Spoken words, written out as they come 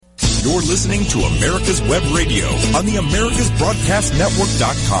You're listening to America's Web Radio on the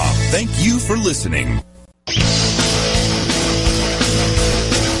AmericasBroadcastNetwork.com. Thank you for listening.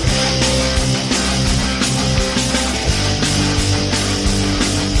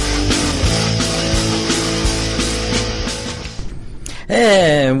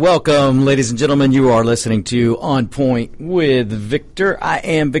 And welcome, ladies and gentlemen. You are listening to On Point with Victor. I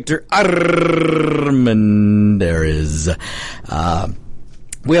am Victor Armendariz.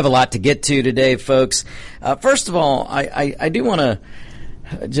 We have a lot to get to today, folks. First of all, I do want to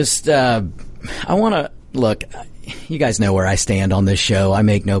just, I want to, look, you guys know where I stand on this show. I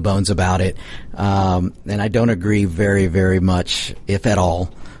make no bones about it. And I don't agree very, very much, if at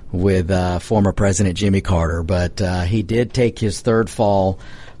all, with former President Jimmy Carter, but he did take his third fall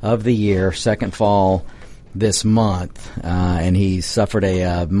of the year, second fall this month, and he suffered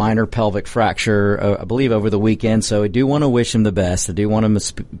a minor pelvic fracture, I believe, over the weekend. So I do want to wish him the best. I do want him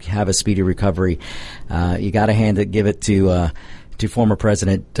to have a speedy recovery. You got to give it to former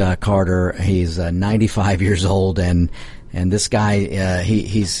President Carter. He's 95 years old, and this guy,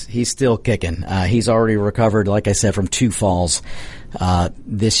 he's still kicking. He's already recovered, like I said, from 2 falls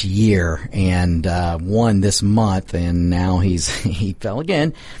this year, and one this month, and now he fell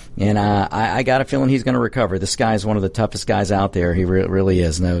again, and I got a feeling he's going to recover. This guy is one of the toughest guys out there. He really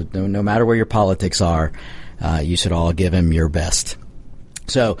is. No matter where your politics are, you should all give him your best.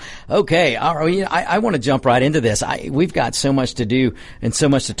 So, okay, I want to jump right into this. We've got so much to do and so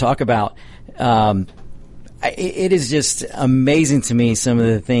much to talk about. It is just amazing to me, some of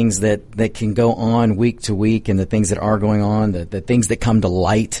the things that can go on week to week, and the things that are going on, the things that come to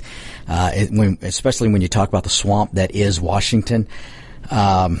light, especially when you talk about the swamp that is Washington.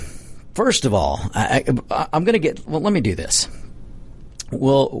 First of all, I'm going to let me do this.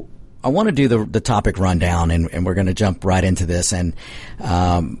 Well, I want to do the topic rundown, and we're going to jump right into this.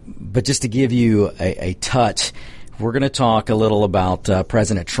 But just to give you a touch, we're going to talk a little about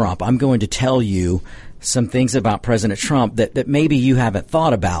President Trump. I'm going to tell you some things about President Trump that maybe you haven't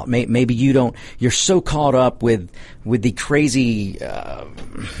thought about. Maybe you don't. You're so caught up with the crazy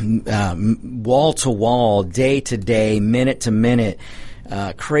wall to wall, day to day, minute to minute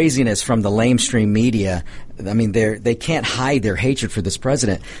craziness from the lamestream media. I mean, they can't hide their hatred for this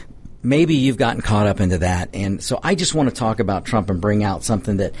president. Maybe you've gotten caught up into that, and so I just want to talk about Trump and bring out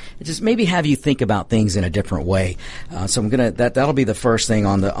something that just maybe have you think about things in a different way. So I'm that'll be the first thing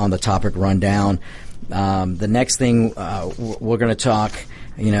on the topic rundown. The next thing we're going to talk,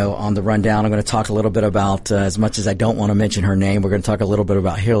 on the rundown, I'm going to talk a little bit about, as much as I don't want to mention her name, we're going to talk a little bit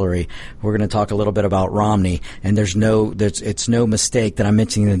about Hillary. We're going to talk a little bit about Romney, and it's no mistake that I'm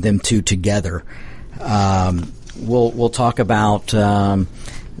mentioning them two together. We'll talk about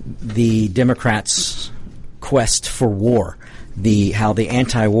the Democrats' quest for war, how the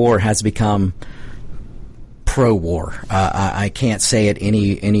anti-war has become pro-war. I can't say it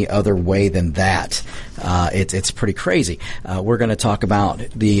any other way than that. It's pretty crazy. We're going to talk about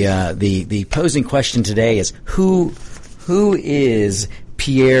the posing question today is who is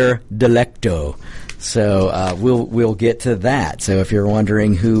Pierre Delecto? So we'll get to that. So if you're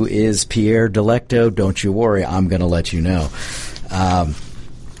wondering who is Pierre Delecto, don't you worry. I'm going to let you know.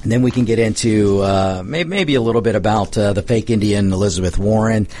 And then we can get into maybe a little bit about the fake Indian Elizabeth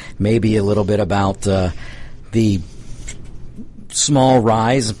Warren, maybe a little bit about the small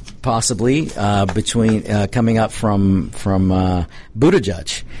rise, possibly, between coming up from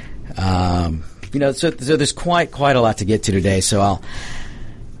Buttigieg. So there's quite a lot to get to today. So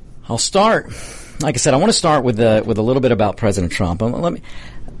I'll start. Like I said, I want to start with a little bit about President Trump. When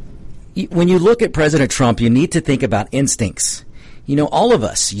you look at President Trump, you need to think about instincts. All of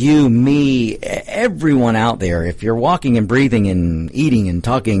us, you, me, everyone out there, if you're walking and breathing and eating and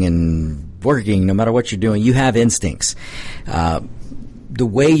talking and working, no matter what you're doing, you have instincts. The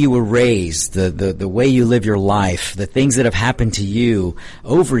way you were raised, the way you live your life, the things that have happened to you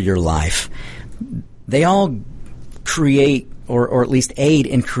over your life, they all create or at least aid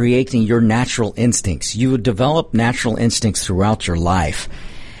in creating your natural instincts. You would develop natural instincts throughout your life.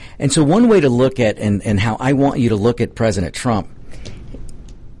 And so one way to look at and how I want you to look at President Trump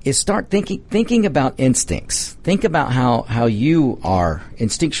is start thinking about instincts. Think about how you are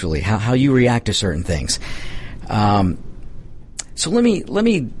instinctually, how you react to certain things. So let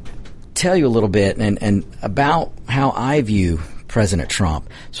me tell you a little bit and about how I view President Trump.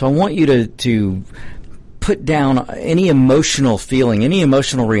 So I want you to put down any emotional feeling, any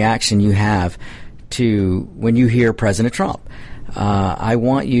emotional reaction you have to when you hear President Trump. I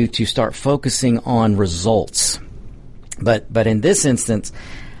want you to start focusing on results. But in this instance,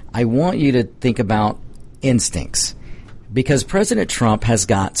 I want you to think about instincts, Because President Trump has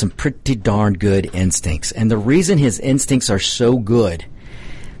got some pretty darn good instincts. And the reason his instincts are so good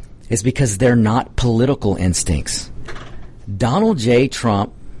is because they're not political instincts. Donald J.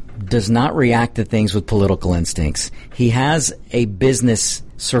 Trump does not react to things with political instincts. He has a business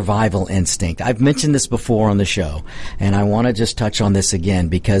survival instinct. I've mentioned this before on the show, and I want to just touch on this again,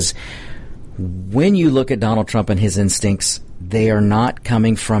 because when you look at Donald Trump and his instincts, they are not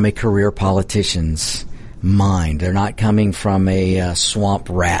coming from a career politician's mind. They're not coming from a swamp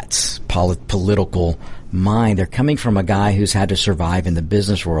rat's political mind. They're coming from a guy who's had to survive in the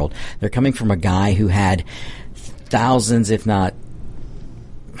business world. They're coming from a guy who had thousands, if not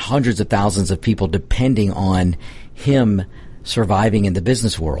hundreds of thousands of people depending on him surviving in the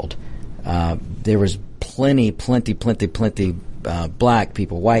business world. There was plenty black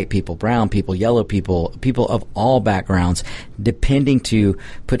people, white people, brown people, yellow people, people of all backgrounds depending to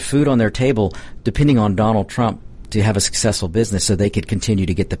put food on their table, depending on Donald Trump to have a successful business so they could continue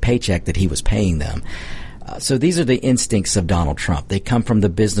to get the paycheck that he was paying them. So these are the instincts of Donald Trump. They come from the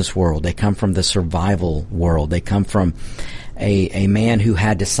business world. They come from the survival world. They come from a man who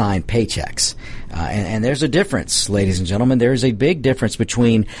had to sign paychecks. And there's a difference, ladies and gentlemen. There's a big difference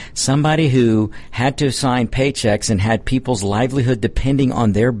between somebody who had to sign paychecks and had people's livelihood depending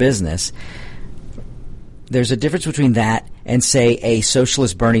on their business. There's a difference between that and, say, a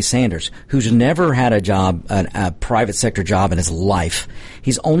socialist Bernie Sanders, who's never had a job, a private sector job in his life.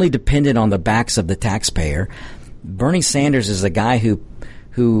 He's only dependent on the backs of the taxpayer. Bernie Sanders is a guy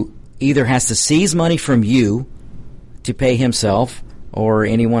who either has to seize money from you to pay himself or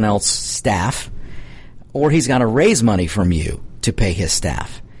anyone else's staff, or he's got to raise money from you to pay his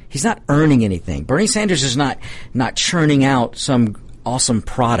staff. He's not earning anything. Bernie Sanders is not churning out some awesome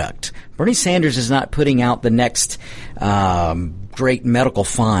product. Bernie Sanders is not putting out the next great medical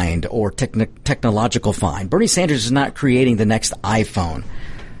find or technological find. Bernie Sanders is not creating the next iPhone.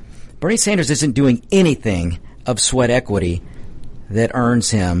 Bernie Sanders isn't doing anything of sweat equity that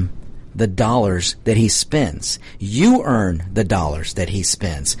earns him the dollars that he spends. You earn the dollars that he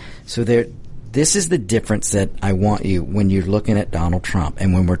spends. So this is the difference that I want you when you're looking at Donald Trump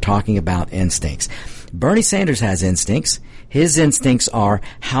and when we're talking about instincts. Bernie Sanders has instincts. His instincts are,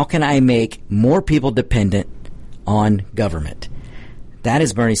 how can I make more people dependent on government? That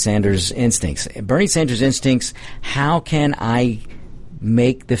is Bernie Sanders' instincts. Bernie Sanders' instincts, how can I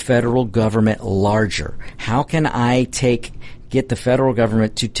make the federal government larger? How can I get the federal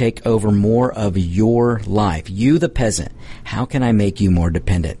government to take over more of your life? You, the peasant, how can I make you more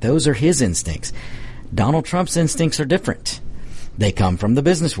dependent? Those are his instincts. Donald Trump's instincts are different. They come from the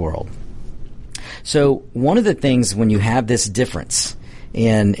business world. So one of the things when you have this difference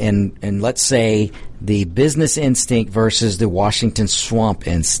in let's say the business instinct versus the Washington swamp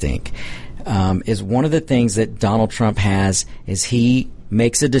instinct, is one of the things that Donald Trump has is he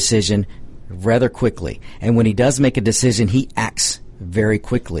makes a decision rather quickly. And when he does make a decision, he acts very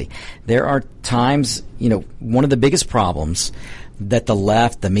quickly. There are times, one of the biggest problems that the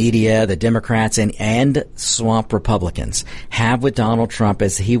left, the media, the Democrats, and swamp Republicans have with Donald Trump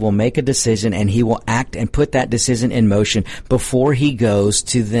is he will make a decision and he will act and put that decision in motion before he goes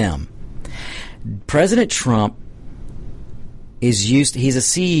to them. President Trump he's a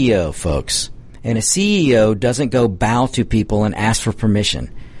CEO, folks, and a CEO doesn't go bow to people and ask for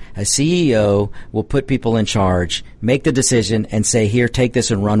permission. A CEO will put people in charge, make the decision, and say, here, take this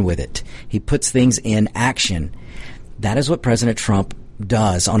and run with it. He puts things in action. That is what President Trump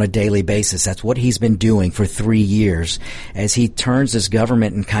does on a daily basis. That's what he's been doing for 3 years as he turns this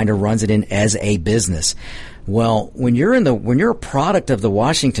government and kind of runs it in as a business. Well, when you're a product of the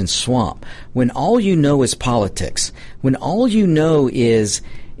Washington swamp, when all you know is politics, when all you know is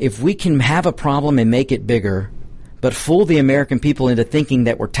if we can have a problem and make it bigger, but fool the American people into thinking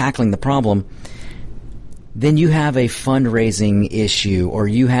that we're tackling the problem, then you have a fundraising issue or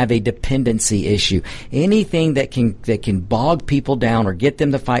you have a dependency issue. Anything that can bog people down or get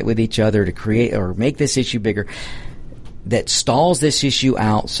them to fight with each other to create or make this issue bigger, that stalls this issue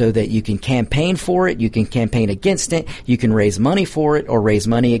out so that you can campaign for it, you can campaign against it, you can raise money for it or raise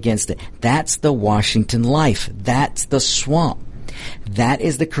money against it. That's the Washington life. That's the swamp. That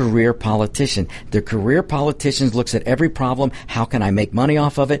is the career politician. The career politician looks at every problem. How can I make money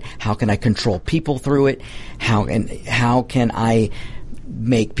off of it? How can I control people through it? How can I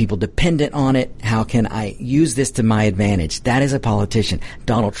make people dependent on it? How can I use this to my advantage? That is a politician.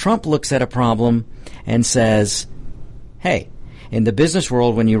 Donald Trump looks at a problem and says, hey, In the business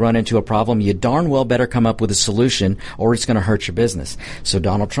world, when you run into a problem, you darn well better come up with a solution or it's going to hurt your business. So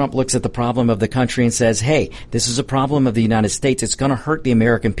Donald Trump looks at the problem of the country and says, hey, this is a problem of the United States. It's going to hurt the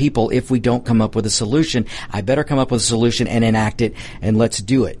American people if we don't come up with a solution. I better come up with a solution and enact it, and let's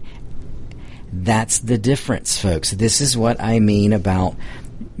do it. That's the difference, folks. This is what I mean about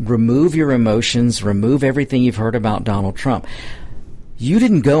remove your emotions, remove everything you've heard about Donald Trump. You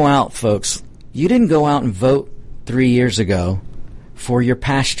didn't go out, folks. You didn't go out and vote 3 years ago for your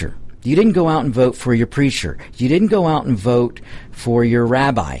pastor. You didn't go out and vote for your preacher. You didn't go out and vote for your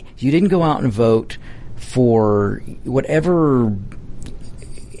rabbi. You didn't go out and vote for whatever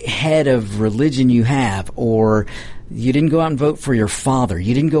head of religion you have, or you didn't go out and vote for your father.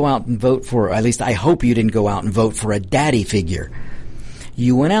 You didn't go out and vote for, at least I hope you didn't go out and vote for a daddy figure.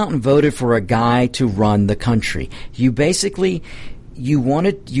 You went out and voted for a guy to run the country. You basically,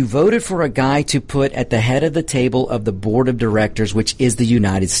 you voted for a guy to put at the head of the table of the board of directors, which is the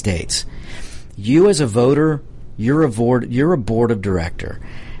United States. You as a voter, you're a board of director,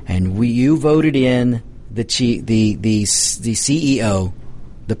 and you voted in the CEO,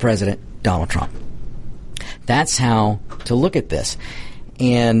 the president, Donald Trump. That's how to look at this.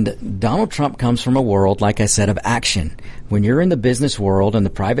 And Donald Trump comes from a world, like I said, of action. When you're in the business world and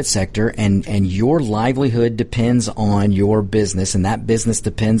the private sector, and your livelihood depends on your business, and that business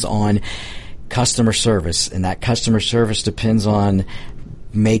depends on customer service, and that customer service depends on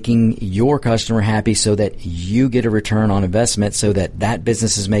making your customer happy so that you get a return on investment, so that that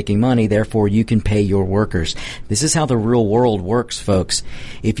business is making money, therefore you can pay your workers. This is how the real world works, folks.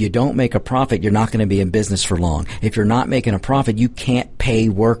 If you don't make a profit, you're not going to be in business for long. If you're not making a profit, you can't pay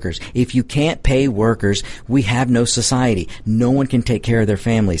workers. If you can't pay workers, we have no society. No one can take care of their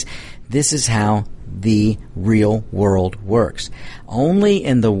families. This is how the real world works. Only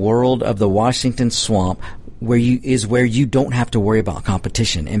in the world of the Washington swamp where you don't have to worry about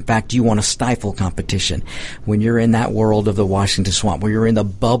competition. In fact, you want to stifle competition. When you're in that world of the Washington swamp, where you're in the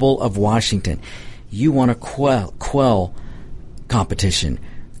bubble of Washington, you want to quell competition.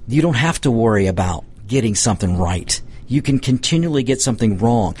 You don't have to worry about getting something right. You can continually get something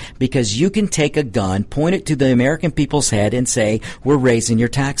wrong because you can take a gun, point it to the American people's head and say, we're raising your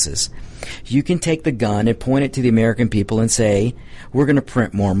taxes. You can take the gun and point it to the American people and say, we're going to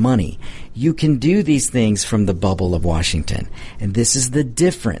print more money. You can do these things from the bubble of Washington. And this is the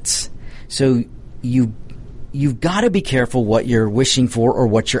difference. So you've got to be careful what you're wishing for or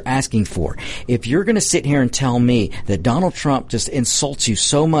what you're asking for. If you're going to sit here and tell me that Donald Trump just insults you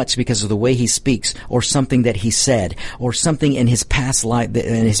so much because of the way he speaks, or something that he said, or something in his past that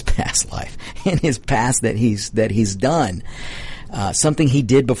he's done, something he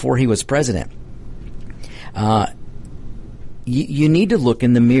did before he was president, you need to look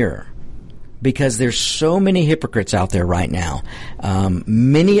in the mirror, because there's so many hypocrites out there right now.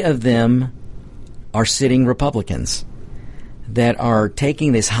 Many of them are sitting Republicans that are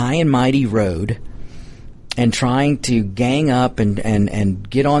taking this high and mighty road and trying to gang up and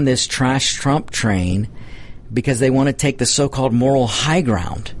get on this trash Trump train because they want to take the so-called moral high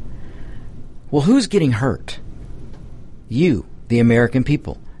ground. Well, who's getting hurt? You, the American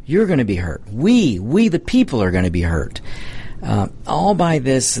people. You're going to be hurt. We the people are going to be hurt. All by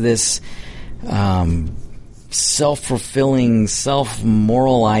this self-fulfilling,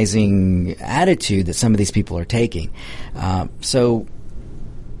 self-moralizing attitude that some of these people are taking. So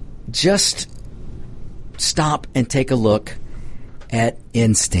just stop and take a look at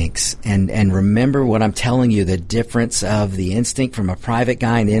instincts and remember what I'm telling you, the difference of the instinct from a private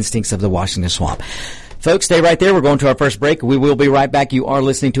guy and the instincts of the Washington swamp. Folks, stay right there. We're going to our first break. We will be right back. You are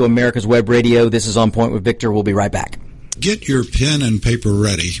listening to America's Web Radio. This is On Point with Victor. We'll be right back. Get your pen and paper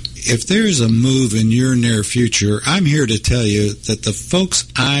ready. If there's a move in your near future, I'm here to tell you that the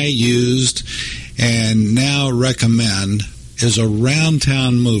folks I used and now recommend is Around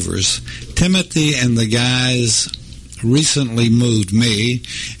Town Movers. Timothy and the guys recently moved me,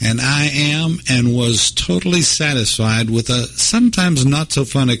 and I am and was totally satisfied with a sometimes not so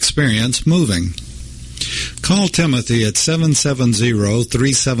fun experience moving. Call Timothy at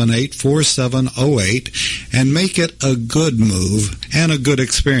 770-378-4708 and make it a good move and a good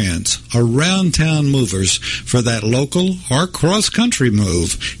experience. Around Town Movers for that local or cross-country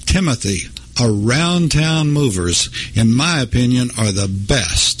move. Timothy, Around Town Movers, in my opinion, are the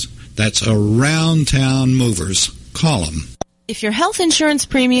best. That's Around Town Movers. Call them. If your health insurance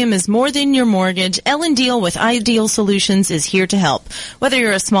premium is more than your mortgage, Ellen Deal with Ideal Solutions is here to help. Whether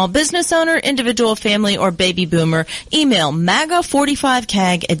you're a small business owner, individual, family, or baby boomer, email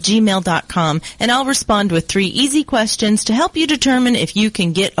MAGA45CAG@gmail.com and I'll respond with 3 easy questions to help you determine if you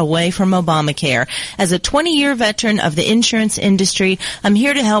can get away from Obamacare. As a 20-year veteran of the insurance industry, I'm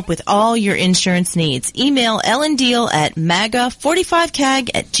here to help with all your insurance needs. Email Ellen Deal at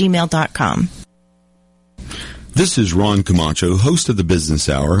MAGA45CAG@gmail.com. This is Ron Camacho, host of the Business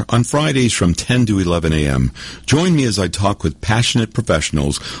Hour, on Fridays from 10 to 11 a.m. Join me as I talk with passionate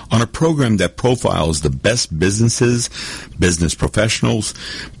professionals on a program that profiles the best businesses, business professionals,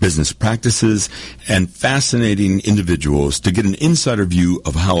 business practices, and fascinating individuals to get an insider view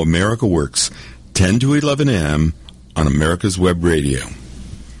of how America works. 10 to 11 a.m. on America's Web Radio.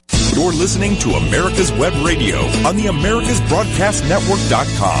 You're listening to America's Web Radio on the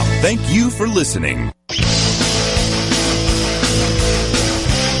AmericasBroadcastNetwork.com. Thank you for listening.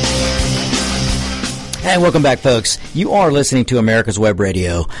 And welcome back, folks. You are listening to America's Web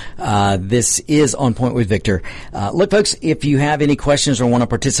Radio. This is On Point with Victor. Look, folks, if you have any questions or want to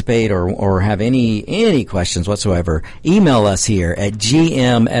participate or have any questions whatsoever, email us here at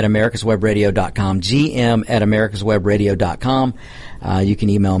gm@americaswebradio.com, gm@americaswebradio.com. You can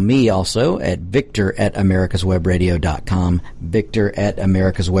email me also at victor@americaswebradio.com,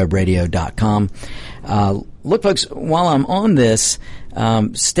 victor@americaswebradio.com. Look, folks, while I'm on this,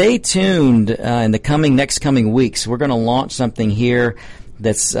 stay tuned in the next coming weeks. We're going to launch something here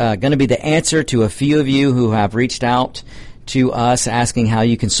that's going to be the answer to a few of you who have reached out to us asking how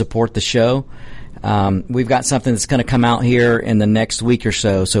you can support the show. We've got something that's going to come out here in the next week or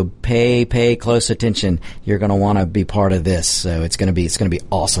so. So pay close attention. You're going to want to be part of this. So it's going to be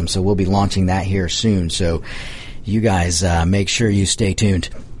awesome. So we'll be launching that here soon. So you guys make sure you stay tuned.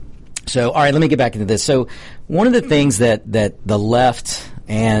 So, all right, let me get back into this. So one of the things that the left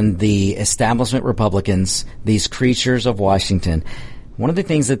and the establishment Republicans, these creatures of Washington, one of the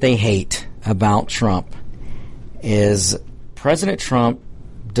things that they hate about Trump is President Trump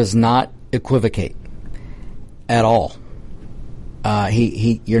does not equivocate at all.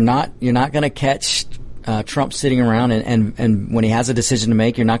 You're not going to catch Trump sitting around and when he has a decision to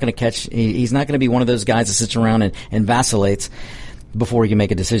make, you're not going to catch. He's not going to be one of those guys that sits around and vacillates before he can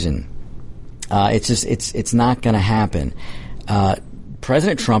make a decision. It's not going to happen.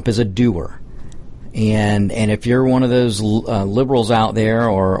 President Trump is a doer. And if you're one of those liberals out there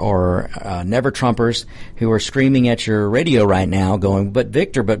or never Trumpers who are screaming at your radio right now going, but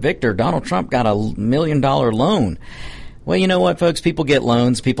Victor, Donald Trump got $1 million loan. Well, you know what, folks? People get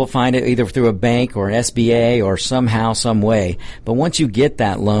loans. People find it either through a bank or an SBA or somehow, some way. But once you get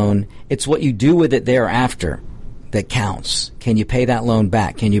that loan, it's what you do with it thereafter that counts. Can you pay that loan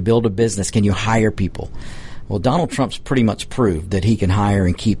back? Can you build a business? Can you hire people? Well, Donald Trump's pretty much proved that he can hire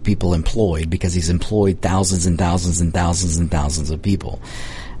and keep people employed because he's employed thousands and thousands and thousands and thousands of people.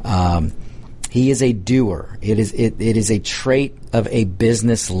 He is a doer. It is a trait of a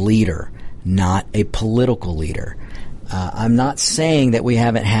business leader, not a political leader. I'm not saying that we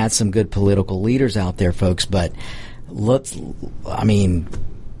haven't had some good political leaders out there, folks, but let's look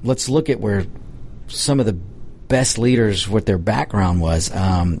at where some of the best leaders, what their background was.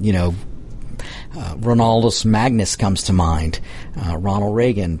 Ronaldus Magnus comes to mind. Ronald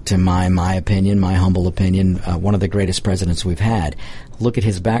Reagan, to my humble opinion, one of the greatest presidents we've had. Look at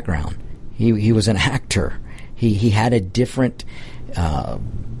his background. He was an actor. He had a different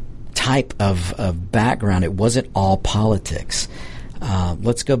type of background. It wasn't all politics.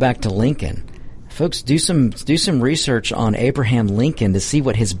 Let's go back to Lincoln. Folks, do some research on Abraham Lincoln to see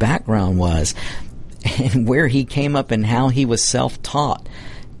what his background was and where he came up and how he was self-taught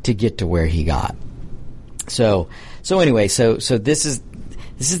to get to where he got. So anyway, so this is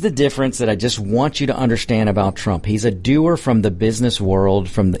the difference that I just want you to understand about Trump. He's a doer from the business world,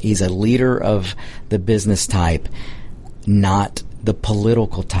 he's a leader of the business type, not the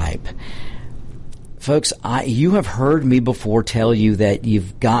political type. Folks, you have heard me before tell you that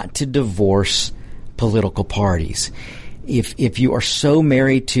you've got to divorce political parties. If you are so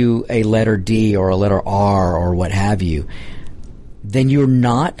married to a letter D or a letter R or what have you, then you're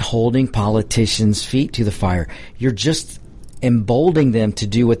not holding politicians' feet to the fire. You're just emboldening them to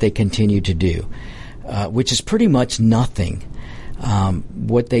do what they continue to do, which is pretty much nothing.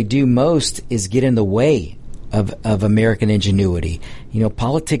 What they do most is get in the way of American ingenuity.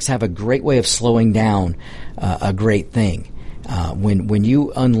 Politics have a great way of slowing down a great thing. When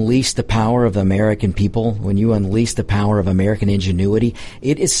you unleash the power of the American people, when you unleash the power of American ingenuity,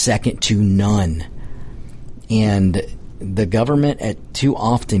 it is second to none. And the government too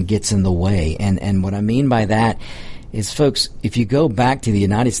often gets in the way. And what I mean by that is, folks, if you go back to the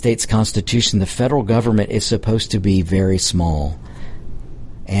United States Constitution, the federal government is supposed to be very small.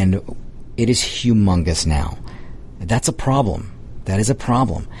 And it is humongous now. That's a problem. That is a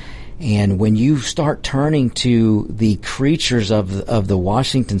problem. And when you start turning to the creatures of the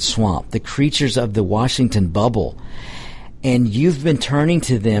Washington swamp, the creatures of the Washington bubble, and you've been turning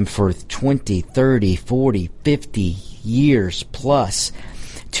to them for 20, 30, 40, 50 years plus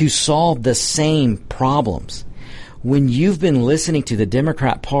to solve the same problems, when you've been listening to the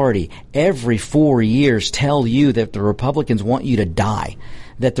Democrat Party every 4 years tell you that the Republicans want you to die,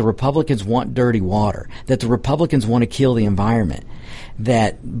 that the Republicans want dirty water, that the Republicans want to kill the environment,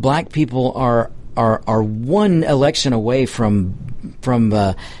 that black people are one election away from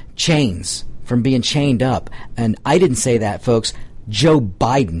chains, from being chained up. And I didn't say that, folks. Joe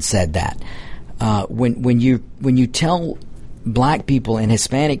Biden said that. When you tell black people and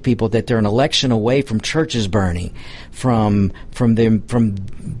Hispanic people that they're an election away from churches burning, from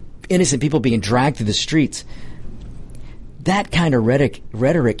innocent people being dragged through the streets, that kind of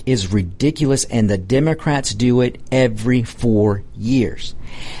rhetoric is ridiculous, and the Democrats do it every 4 years.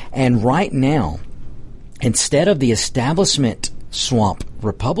 And right now, instead of the establishment swamp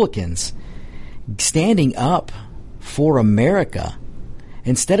Republicans standing up for America,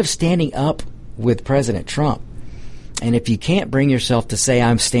 instead of standing up with President Trump, and if you can't bring yourself to say,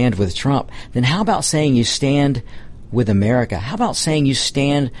 I'm stand with Trump, then how about saying you stand with America? How about saying you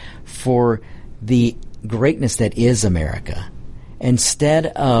stand for the greatness that is America, instead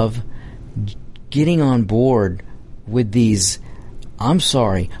of getting on board with these,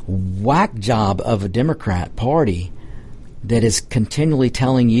 whack job of a Democrat Party that is continually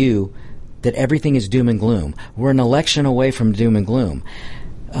telling you that everything is doom and gloom. We're an election away from doom and gloom.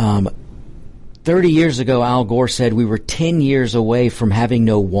 30 years ago, Al Gore said we were 10 years away from having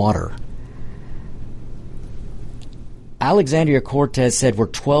no water. Alexandria Cortez said we're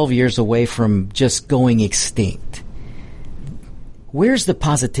 12 years away from just going extinct. Where's the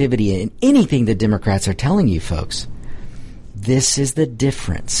positivity in anything the Democrats are telling you, folks? This is the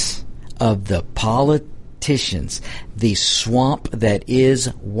difference of the politicians, the swamp that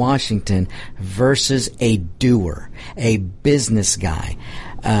is Washington, versus a doer, a business guy,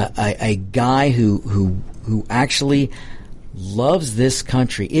 a guy who actually loves this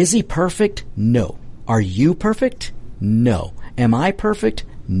country. Is he perfect? No. Are you perfect? No. Am I perfect?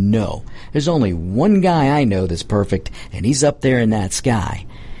 No. There's only one guy I know that's perfect, and he's up there in that sky.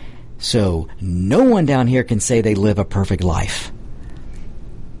 So no one down here can say they live a perfect life.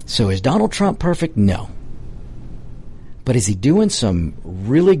 So is Donald Trump perfect? No. But is he doing some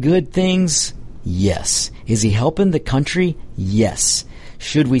really good things? Yes. Is he helping the country? Yes.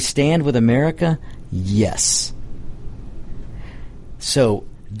 Should we stand with America? Yes. So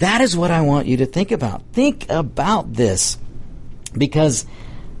that is what I want you to think about. Think about this, because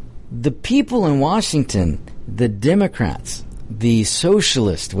the people in Washington, the Democrats, the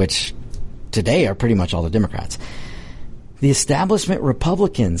socialists, which today are pretty much all the Democrats, the establishment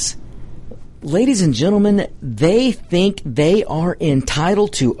Republicans, ladies and gentlemen, they think they are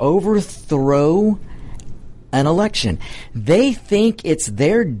entitled to overthrow an election. They think it's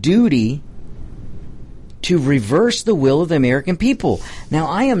their duty to reverse the will of the American people. Now,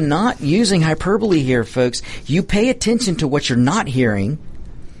 I am not using hyperbole here, folks. You pay attention to what you're not hearing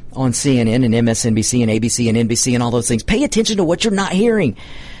on CNN and MSNBC and ABC and NBC and all those things. Pay attention to what you're not hearing,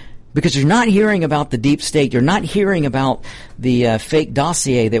 because you're not hearing about the deep state. You're not hearing about the fake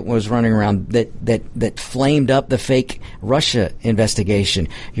dossier that was running around that flamed up the fake Russia investigation.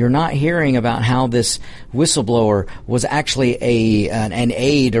 You're not hearing about how this whistleblower was actually an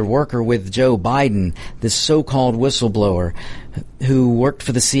aide or worker with Joe Biden, this so-called whistleblower who worked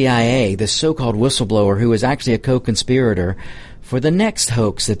for the CIA, this so-called whistleblower who is actually a co-conspirator for the next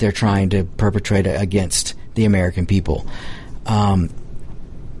hoax that they're trying to perpetrate against the American people.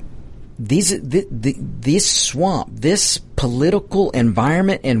 This swamp, this political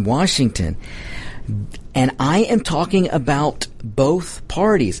environment in Washington, and I am talking about both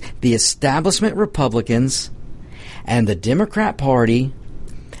parties, the establishment Republicans and the Democrat Party,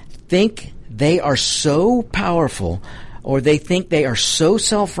 think they are so powerful, or they think they are so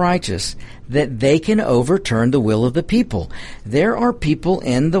self-righteous that they can overturn the will of the people. There are people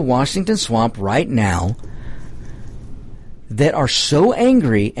in the Washington swamp right now that are so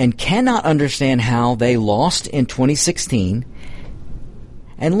angry and cannot understand how they lost in 2016.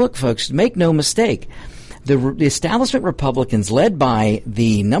 And look, folks, make no mistake, the establishment Republicans, led by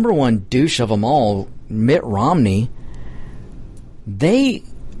the number one douche of them all, Mitt Romney, they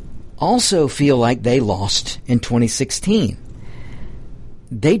also feel like they lost in 2016.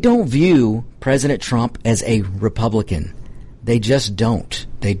 they don't view President Trump as a Republican. They just don't.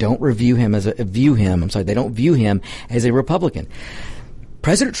 They don't view him as a Republican.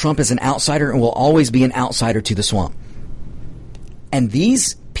 President Trump is an outsider and will always be an outsider to the swamp. And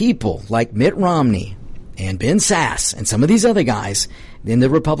these people like Mitt Romney and Ben Sasse and some of these other guys in the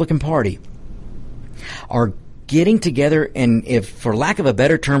Republican Party are getting together and, if for lack of a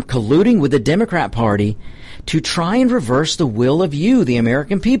better term, colluding with the Democrat Party to try and reverse the will of you, the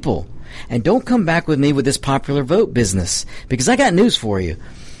American people. And don't come back with me with this popular vote business, because I got news for you.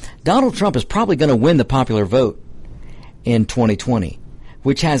 Donald Trump is probably going to win the popular vote in 2020,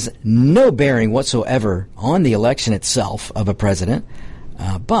 which has no bearing whatsoever on the election itself of a president.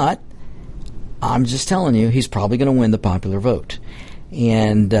 But I'm just telling you, he's probably going to win the popular vote.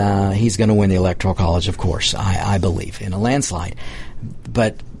 And he's going to win the Electoral College, of course, I believe, in a landslide.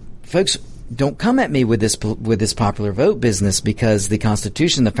 But, folks, don't come at me with this popular vote business, because the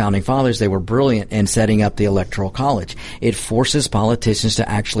Constitution, the Founding Fathers, they were brilliant in setting up the Electoral College. It forces politicians to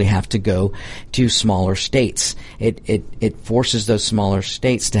actually have to go to smaller states. It forces those smaller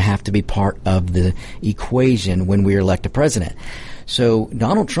states to have to be part of the equation when we elect a president. So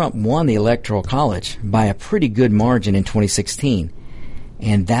Donald Trump won the Electoral College by a pretty good margin in 2016.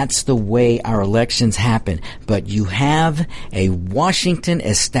 And that's the way our elections happen. But you have a Washington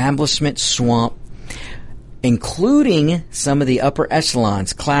establishment swamp, including some of the upper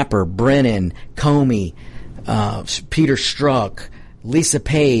echelons: Clapper, Brennan, Comey, Peter Strzok, Lisa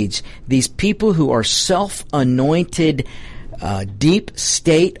Page. These people who are self-anointed deep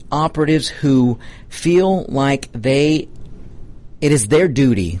state operatives who feel like it is their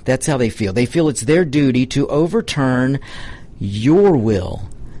duty. That's how they feel. They feel it's their duty to overturn your will,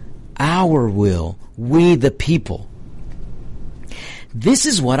 our will, we the people. This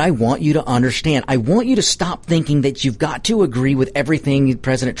is what I want you to understand. I want you to stop thinking that you've got to agree with everything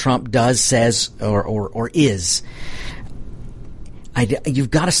President Trump does, says, or is. You've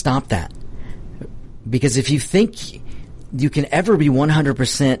got to stop that. Because if you think you can ever be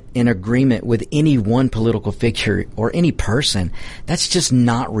 100% in agreement with any one political figure or any person, that's just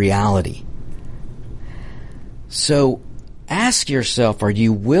not reality. So, ask yourself, are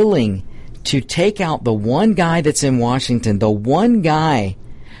you willing to take out the one guy that's in Washington, the one guy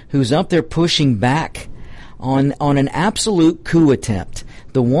who's up there pushing back on an absolute coup attempt,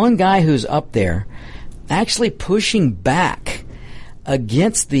 the one guy who's up there actually pushing back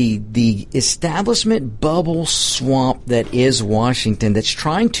against the establishment bubble swamp that is Washington, that's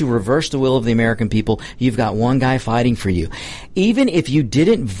trying to reverse the will of the American people? You've got one guy fighting for you. Even if you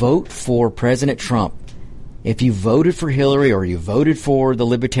didn't vote for President Trump, if you voted for Hillary, or you voted for the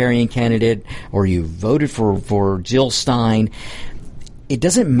Libertarian candidate, or you voted for Jill Stein, it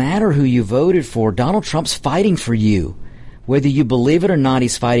doesn't matter who you voted for. Donald Trump's fighting for you. Whether you believe it or not,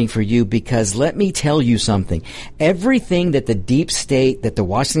 he's fighting for you, because let me tell you something. Everything that the deep state, that the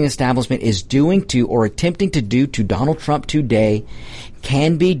Washington establishment is doing to or attempting to do to Donald Trump today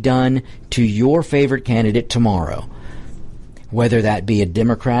can be done to your favorite candidate tomorrow. Whether that be a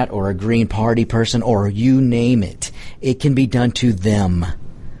Democrat or a Green Party person or you name it, it can be done to them.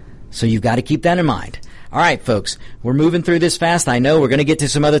 So you've got to keep that in mind. All right, folks, we're moving through this fast. I know we're going to get to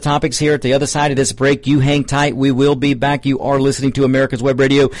some other topics here at the other side of this break. You hang tight. We will be back. You are listening to America's Web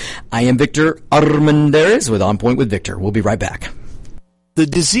Radio. I am Victor Armendariz with On Point with Victor. We'll be right back. The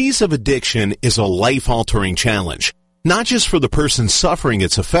disease of addiction is a life-altering challenge, not just for the person suffering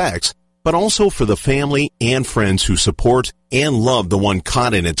its effects, but also for the family and friends who support and love the one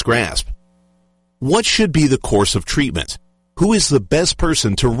caught in its grasp. What should be the course of treatment? Who is the best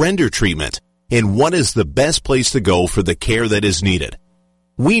person to render treatment? And what is the best place to go for the care that is needed?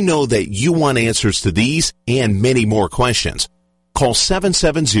 We know that you want answers to these and many more questions. Call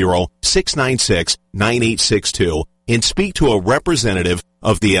 770-696-9862 and speak to a representative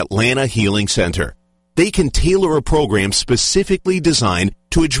of the Atlanta Healing Center. They can tailor a program specifically designed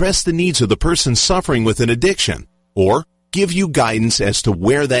to address the needs of the person suffering with an addiction, or give you guidance as to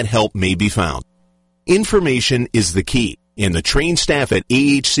where that help may be found. Information is the key, and the trained staff at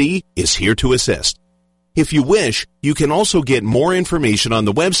AHC is here to assist. If you wish, you can also get more information on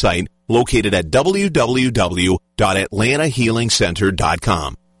the website located at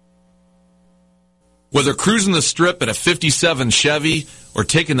www.atlantahealingcenter.com. Whether cruising the strip in a 57 Chevy or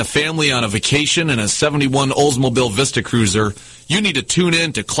taking the family on a vacation in a 71 Oldsmobile Vista Cruiser, you need to tune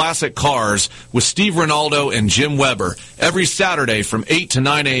in to Classic Cars with Steve Ronaldo and Jim Weber every Saturday from 8 to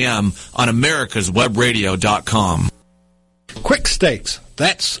 9 a.m. on americaswebradio.com. Quick Stakes,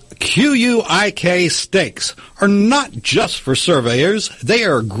 That's QUIK Stakes are not just for surveyors. They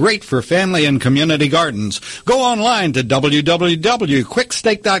are great for family and community gardens. Go online to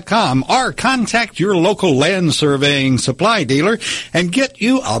www.quickstake.com or contact your local land surveying supply dealer and get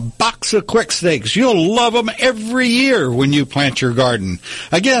you a box of Quick Stakes. You'll love them every year when you plant your garden.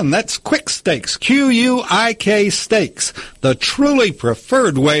 Again, that's Quick Stakes, QUIK Stakes, the truly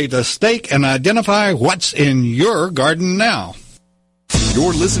preferred way to stake and identify what's in your garden now.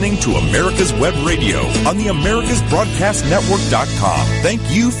 You're listening to America's Web Radio on the AmericasBroadcastNetwork.com. Thank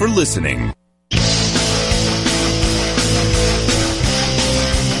you for listening.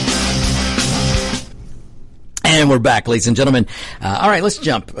 And we're back, ladies and gentlemen. All right, let's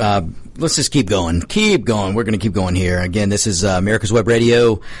jump. Let's just keep going. Keep going. We're going to keep going here. Again, this is America's Web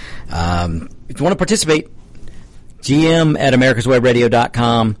Radio. If you want to participate, GM at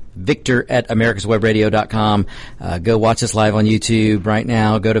AmericasWebRadio.com, Victor at AmericasWebRadio.com. Go watch us live on YouTube right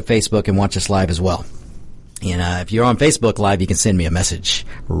now. Go to Facebook and watch us live as well. And if you're on Facebook Live, you can send me a message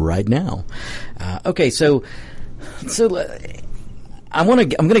right now. Okay, so I'm going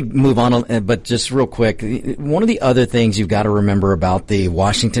to move on, but just real quick, one of the other things you've got to remember about the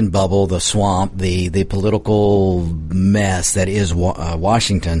Washington bubble, the swamp, the political mess that is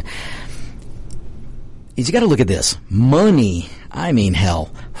Washington, is you got to look at this. Money, I mean,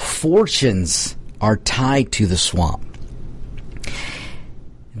 hell, fortunes are tied to the swamp.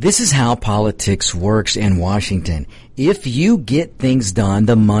 This is how politics works in Washington. If you get things done,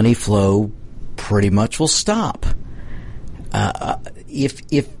 the money flow pretty much will stop.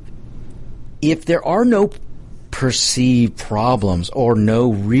 If there are no perceived problems or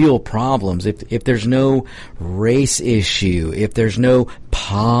no real problems, if there's no race issue, if there's no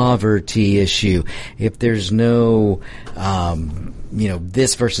poverty issue, if there's no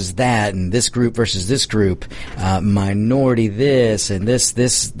this versus that and this group versus this group, minority this and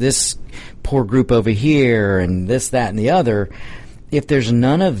this poor group over here and this, that, and the other, if there's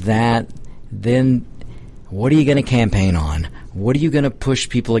none of that, then what are you going to campaign on? What are you going to push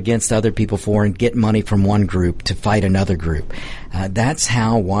people against other people for and get money from one group to fight another group? That's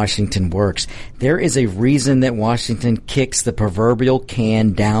how Washington works. There is a reason that Washington kicks the proverbial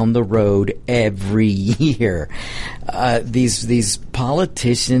can down the road every year. These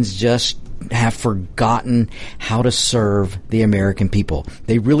politicians just have forgotten how to serve the American people.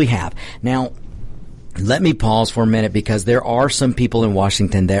 They really have. Now, let me pause for a minute because there are some people in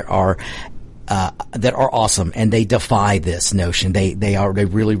Washington that are awesome, and they defy this notion. They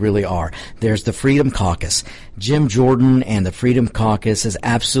really, really are. There's the Freedom Caucus. Jim Jordan and the Freedom Caucus is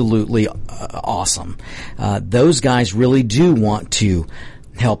absolutely awesome. Those guys really do want to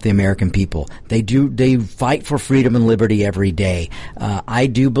help the American people. They fight for freedom and liberty every day. I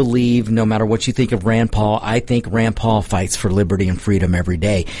do believe, no matter what you think of Rand Paul, I think Rand Paul fights for liberty and freedom every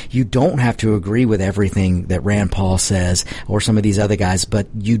day. You don't have to agree with everything that Rand Paul says or some of these other guys, but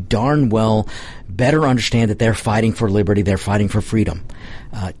you darn well better understand that they're fighting for liberty, they're fighting for freedom.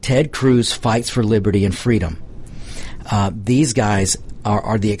 Ted Cruz fights for liberty and freedom. These guys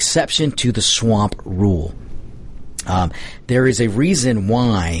are the exception to the swamp rule. There is a reason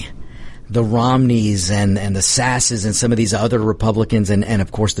why the Romneys and the Sasses and some of these other Republicans and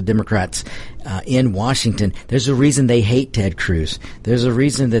of course the Democrats in Washington, there's a reason they hate Ted Cruz. There's a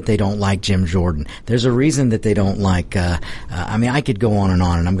reason that they don't like Jim Jordan. There's a reason that they don't like I could go on, and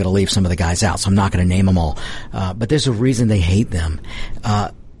I'm going to leave some of the guys out, so I'm not going to name them all. But there's a reason they hate them.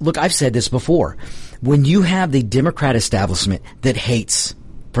 Look, I've said this before. When you have the Democrat establishment that hates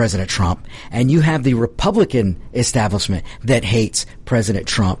President Trump, and you have the Republican establishment that hates President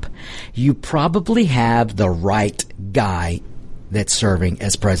Trump, you probably have the right guy that's serving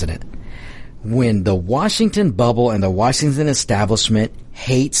as president. When the Washington bubble and the Washington establishment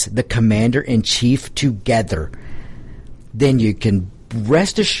hates the commander-in-chief together, then you can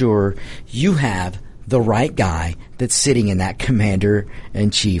rest assured you have the right guy that's sitting in that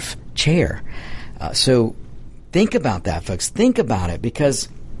commander-in-chief chair. So think about that, folks. Think about it, because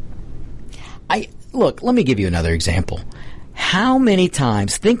Look, let me give you another example. How many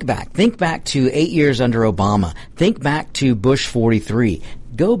times, think back to 8 years under Obama, think back to Bush 43,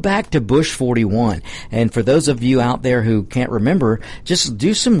 go back to Bush 41. And for those of you out there who can't remember, just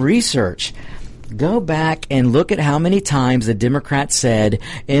do some research. Go back and look at how many times the Democrats said,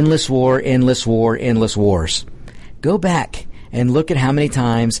 endless war, endless war, endless wars. Go back and look at how many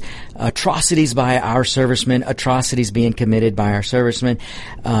times atrocities by our servicemen, atrocities being committed by our servicemen.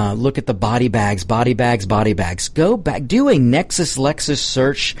 Look at the body bags. Go back, do a Nexus Lexus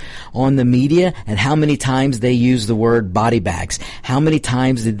search on the media and how many times they use the word body bags. How many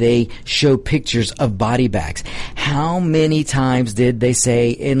times did they show pictures of body bags? How many times did they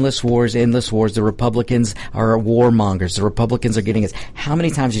say endless wars, the Republicans are warmongers, the Republicans are getting us? How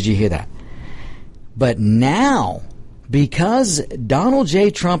many times did you hear that? But now, because Donald J.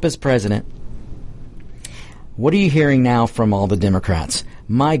 Trump is president, what are you hearing now from all the Democrats?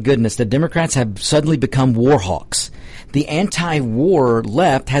 My goodness, the Democrats have suddenly become war hawks. The anti-war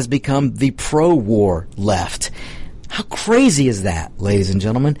left has become the pro-war left. How crazy is that, ladies and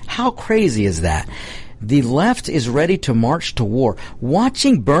gentlemen? How crazy is that? The left is ready to march to war.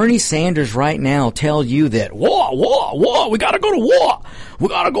 Watching Bernie Sanders right now tell you that war, we gotta go to war. We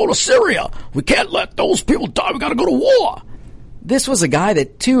gotta go to Syria. We can't let those people die. We gotta go to war. This was a guy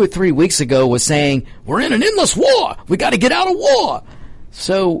that 2 or 3 weeks ago was saying, we're in an endless war. We gotta get out of war.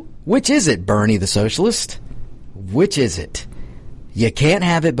 So, which is it, Bernie the socialist? Which is it? You can't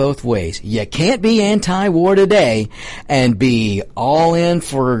have it both ways. You can't be anti-war today and be all in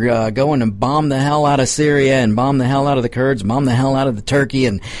for going and bomb the hell out of Syria and bomb the hell out of the Kurds, bomb the hell out of the Turkey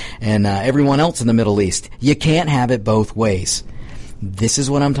and everyone else in the Middle East. You can't have it both ways. This is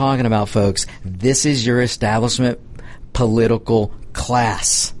what I'm talking about, folks. This is your establishment political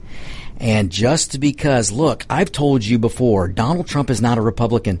class. And just because, look, I've told you before, Donald Trump is not a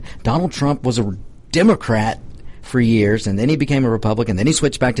Republican. Donald Trump was a Democrat for years, and then he became a Republican, then he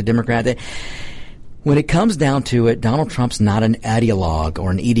switched back to Democrat. When it comes down to it, Donald Trump's not an ideologue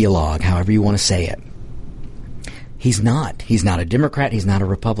or an ideologue, however you want to say it. He's not. He's not a Democrat. He's not a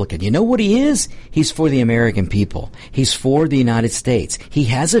Republican. You know what he is? He's for the American people. He's for the United States. He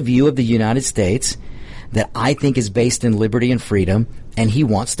has a view of the United States that I think is based in liberty and freedom, and he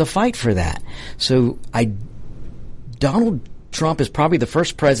wants to fight for that. So Donald Trump is probably the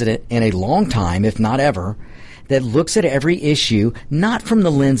first president in a long time, if not ever, that looks at every issue not from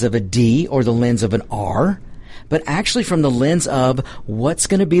the lens of a D or the lens of an R, but actually from the lens of what's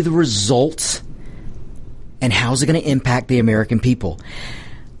going to be the results and how's it going to impact the American people.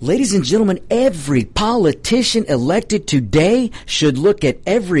 Ladies and gentlemen, every politician elected today should look at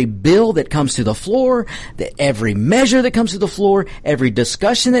every bill that comes to the floor, every measure that comes to the floor, every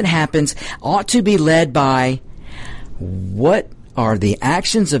discussion that happens ought to be led by what are the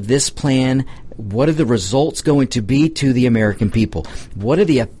actions of this plan. What are the results going to be to the American people? What are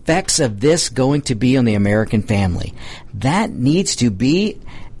the effects of this going to be on the American family? That needs to be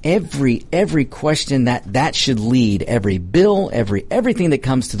every question that should lead every bill, everything that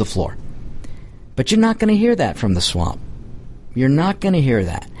comes to the floor. But you're not going to hear that from the swamp. You're not going to hear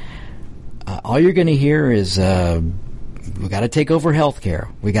that. All you're going to hear is we got to take over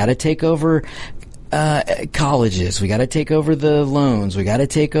healthcare. We got to take over colleges. We got to take over the loans. We got to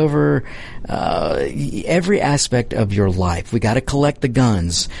take over every aspect of your life. We got to collect the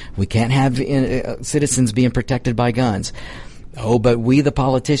guns. We can't have citizens being protected by guns. Oh, but we, the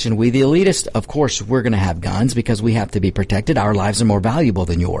politician, we, the elitist, of course, we're going to have guns because we have to be protected. Our lives are more valuable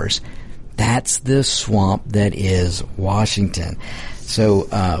than yours. That's the swamp that is Washington. So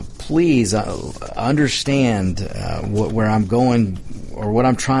please understand where I'm going or what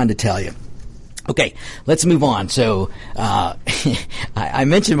I'm trying to tell you. Okay, let's move on. So, I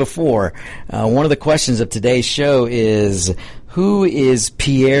mentioned before, one of the questions of today's show is, who is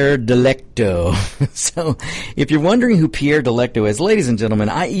Pierre Delecto? So, if you're wondering who Pierre Delecto is, ladies and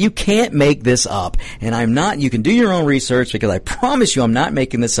gentlemen, you can't make this up. And I'm not, you can do your own research because I promise you I'm not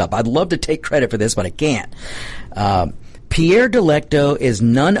making this up. I'd love to take credit for this, but I can't. Pierre Delecto is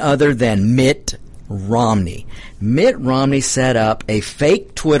none other than Mitt Romney. Mitt Romney set up a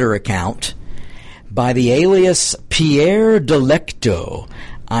fake Twitter account by the alias Pierre Delecto.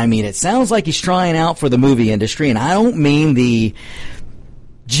 I mean, it sounds like he's trying out for the movie industry, and I don't mean the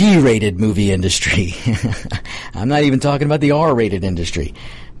G-rated movie industry. I'm not even talking about the R-rated industry.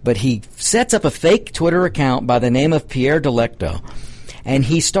 But he sets up a fake Twitter account by the name of Pierre Delecto, and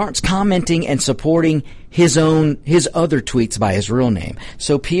he starts commenting and supporting his other tweets by his real name.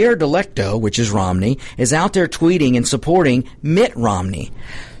 So Pierre Delecto, which is Romney, is out there tweeting and supporting Mitt Romney.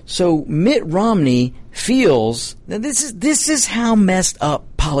 So Mitt Romney feels that this is how messed up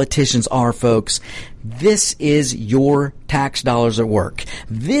politicians are, folks. This is your tax dollars at work.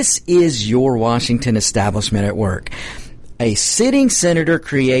 This is your Washington establishment at work. A sitting senator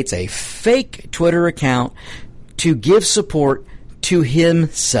creates a fake Twitter account to give support to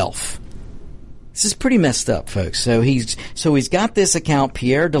himself. This is pretty messed up, folks. So he's got this account,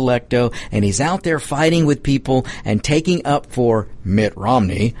 Pierre Delecto, and he's out there fighting with people and taking up for Mitt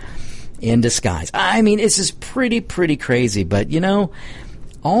Romney in disguise. I mean, this is pretty crazy. But,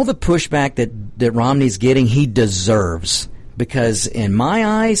 all the pushback that Romney's getting, he deserves. Because in my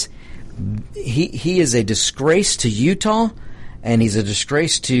eyes, he is a disgrace to Utah, and he's a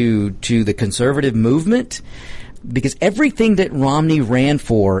disgrace to the conservative movement. Because everything that Romney ran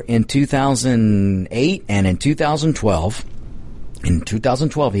for in 2008 and in 2012,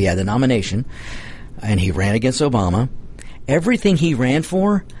 he had the nomination, and he ran against Obama. Everything he ran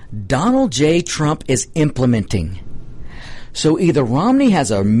for, Donald J. Trump is implementing. So either Romney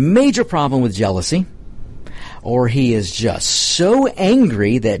has a major problem with jealousy, or he is just so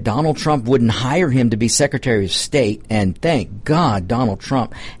angry that Donald Trump wouldn't hire him to be Secretary of State. And thank God Donald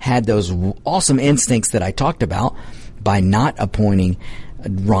Trump had those awesome instincts that I talked about by not appointing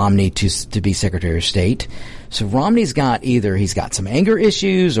Romney to be Secretary of State. So Romney's got he's got some anger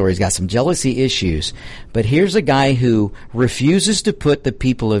issues or he's got some jealousy issues. But here's a guy who refuses to put the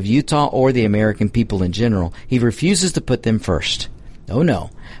people of Utah or the American people in general, he refuses to put them first. Oh no.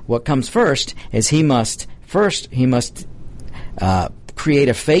 What comes first is he must create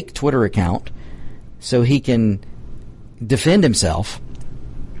a fake Twitter account so he can defend himself,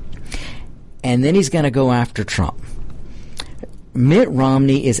 and then he's going to go after Trump. Mitt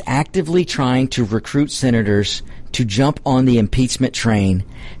Romney is actively trying to recruit senators to jump on the impeachment train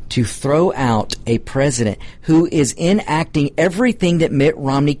to throw out a president who is enacting everything that Mitt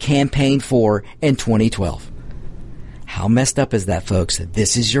Romney campaigned for in 2012. How messed up is that, folks?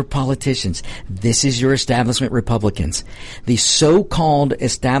 This is your politicians. This is your establishment Republicans. The so-called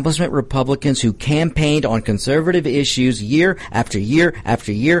establishment Republicans who campaigned on conservative issues year after year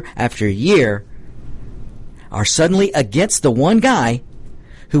after year after year are suddenly against the one guy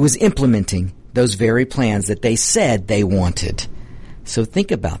who was implementing those very plans that they said they wanted. So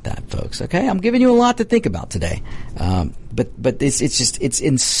think about that, folks. Okay, I'm giving you a lot to think about today. But it's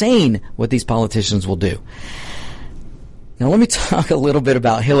insane what these politicians will do. Now, let me talk a little bit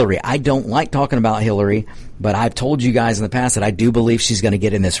about Hillary. I don't like talking about Hillary, but I've told you guys in the past that I do believe she's going to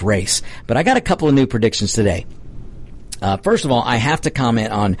get in this race. But I got a couple of new predictions today. First of all, I have to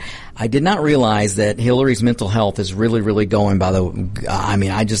comment on, I did not realize that Hillary's mental health is really going by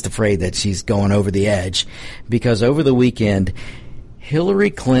I'm just afraid that she's going over the edge, because over the weekend, Hillary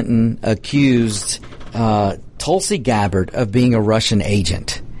Clinton accused Tulsi Gabbard of being a Russian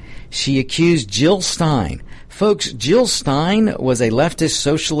agent. She accused Jill Stein. Folks, Jill Stein was a leftist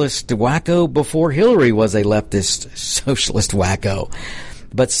socialist wacko before Hillary was a leftist socialist wacko.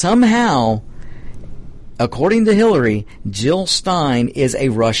 But somehow, according to Hillary, Jill Stein is a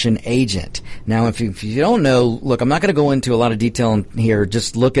Russian agent. Now, if you don't know, look, I'm not going to go into a lot of detail here.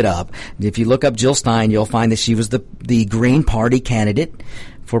 Just look it up. If you look up Jill Stein, you'll find that she was the Green Party candidate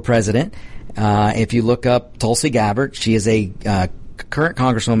for president. If you look up Tulsi Gabbard, she is a current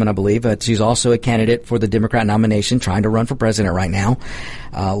congresswoman, I believe. She's also a candidate for the Democrat nomination, trying to run for president right now.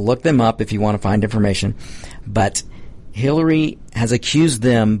 Look them up if you want to find information. But Hillary has accused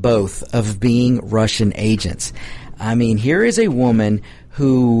them both of being Russian agents. I mean, here is a woman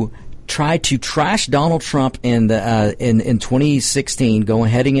who tried to trash Donald Trump in 2016,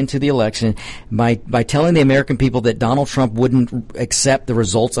 heading into the election, by telling the American people that Donald Trump wouldn't accept the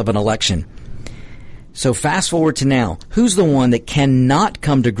results of an election. So fast forward to now. Who's the one that cannot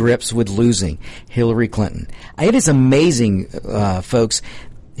come to grips with losing? Hillary Clinton. It is amazing, folks.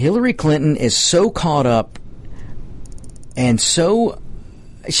 Hillary Clinton is so caught up and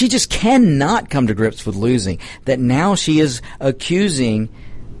she just cannot come to grips with losing that now she is accusing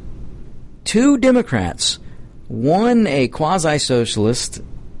two Democrats, one a quasi-socialist,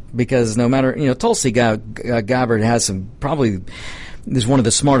 because no matter, Tulsi Gabbard has is one of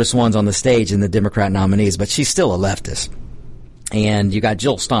the smartest ones on the stage in the Democrat nominees, but she's still a leftist. And you got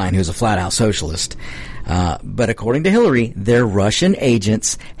Jill Stein, who's a flat-out socialist. But according to Hillary, they're Russian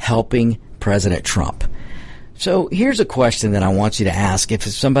agents helping President Trump. So here's a question that I want you to ask. If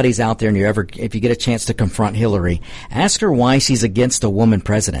somebody's out there and if you get a chance to confront Hillary, ask her why she's against a woman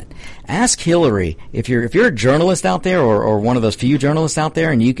president. Ask Hillary, if you're a journalist out there or one of those few journalists out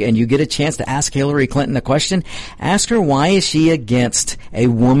there and you get a chance to ask Hillary Clinton a question, ask her why is she against a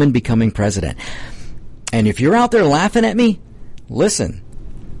woman becoming president. And if you're out there laughing at me, listen,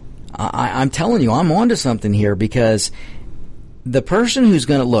 I'm telling you, I'm onto something here, because the person who's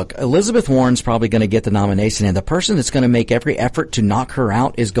going to look, Elizabeth Warren's probably going to get the nomination, and the person that's going to make every effort to knock her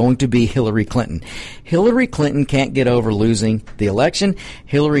out is going to be Hillary Clinton. Hillary Clinton can't get over losing the election.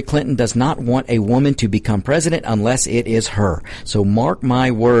 Hillary Clinton does not want a woman to become president unless it is her. So mark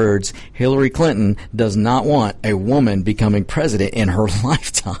my words, Hillary Clinton does not want a woman becoming president in her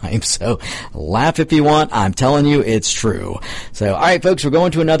lifetime. So laugh if you want. I'm telling you, it's true. So, all right, folks, we're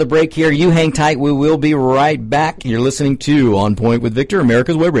going to another break here. You hang tight. We will be right back. You're listening to On Point with Victor,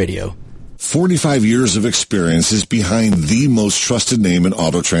 America's Web Radio. 45 years of experience is behind the most trusted name in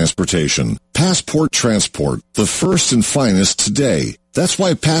auto transportation. Passport Transport, the first and finest today. That's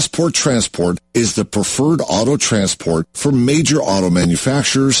why Passport Transport is the preferred auto transport for major auto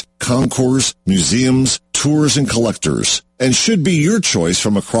manufacturers, concours, museums, tours, and collectors, and should be your choice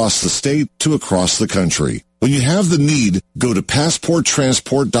from across the state to across the country. When you have the need, go to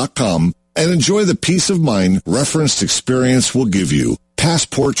PassportTransport.com and enjoy the peace of mind referenced experience will give you.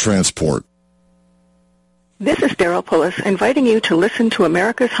 Passport Transport. This is Daryl Pullis inviting you to listen to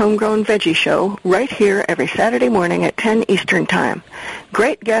America's Homegrown Veggie Show right here every Saturday morning at 10 Eastern Time.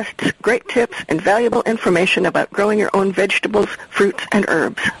 Great guests, great tips, and valuable information about growing your own vegetables, fruits, and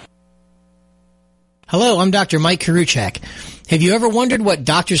herbs. Hello, I'm Dr. Mike Karuchak. Have you ever wondered what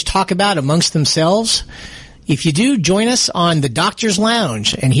doctors talk about amongst themselves? If you do, join us on the Doctor's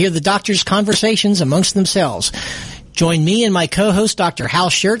Lounge and hear the doctors' conversations amongst themselves. Join me and my co-host, Dr. Hal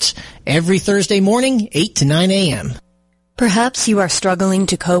Schertz, every Thursday morning, 8 to 9 a.m. Perhaps you are struggling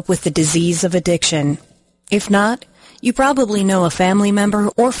to cope with the disease of addiction. If not, you probably know a family member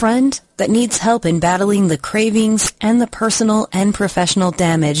or friend that needs help in battling the cravings and the personal and professional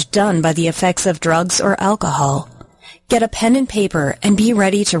damage done by the effects of drugs or alcohol. Get a pen and paper and be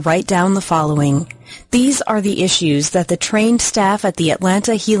ready to write down the following. These are the issues that the trained staff at the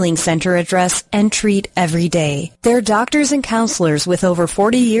Atlanta Healing Center address and treat every day. Their doctors and counselors with over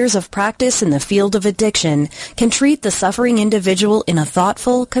 40 years of practice in the field of addiction can treat the suffering individual in a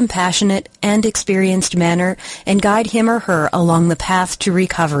thoughtful, compassionate, and experienced manner and guide him or her along the path to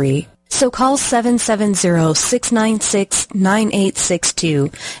recovery. So call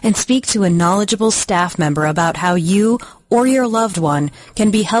 770-696-9862 and speak to a knowledgeable staff member about how you or your loved one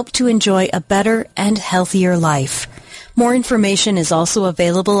can be helped to enjoy a better and healthier life. More information is also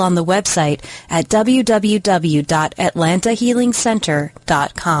available on the website at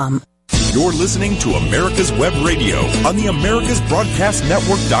www.atlantahealingcenter.com. You're listening to America's Web Radio on the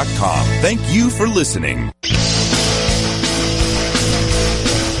AmericasBroadcastNetwork.com. Thank you for listening.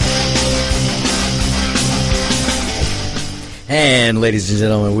 And ladies and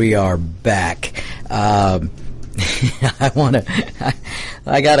gentlemen, we are back. I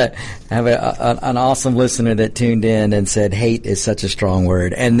gotta have an awesome listener that tuned in and said hate is such a strong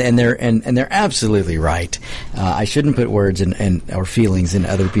word, and they're absolutely right. I shouldn't put words or feelings in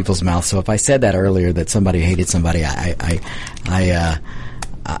other people's mouths. So if I said that earlier that somebody hated somebody, I'll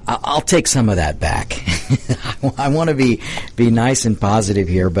take some of that back. I want to be nice and positive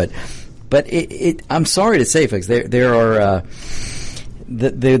here, but I'm sorry to say, folks, there are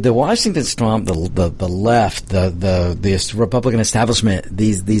the Washington swamp, the left, the Republican establishment,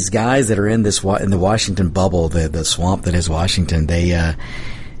 these guys that are in the Washington bubble, the swamp that is Washington. They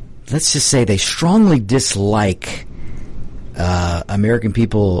let's just say they strongly dislike American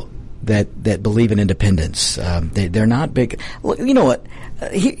people that believe in independence. They're not big. You know what?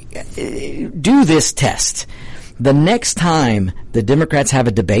 Do this test. The next time the Democrats have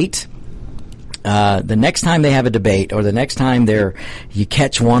a debate. The next time they have a debate, or the next time you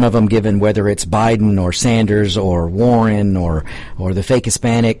catch one of them, given whether it's Biden or Sanders or Warren or the fake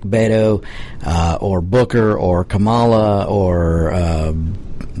Hispanic Beto, or Booker or Kamala or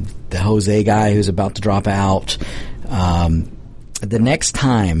the Jose guy who's about to drop out, the next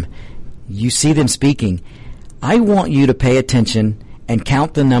time you see them speaking, I want you to pay attention and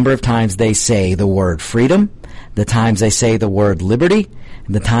count the number of times they say the word freedom, the times they say the word liberty,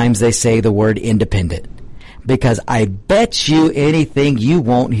 the times they say the word independent. Because I bet you anything you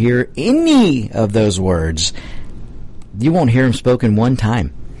won't hear any of those words. You won't hear them spoken one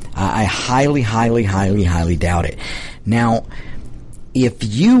time. I highly, highly, highly, highly doubt it. Now, if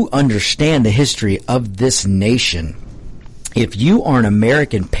you understand the history of this nation, if you are an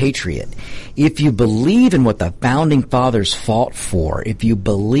American patriot, if you believe in what the Founding Fathers fought for, if you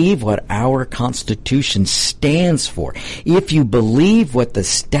believe what our Constitution stands for, if you believe what the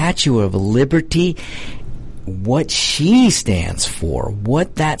Statue of Liberty, what she stands for,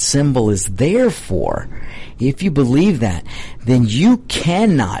 what that symbol is there for, if you believe that, then you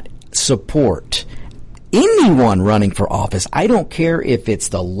cannot support anyone running for office. I don't care if it's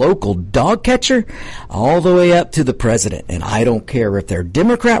the local dog catcher all the way up to the president. And I don't care if they're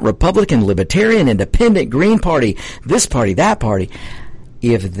Democrat, Republican, Libertarian, Independent, Green Party, this party, that party.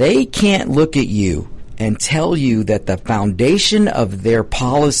 If they can't look at you and tell you that the foundation of their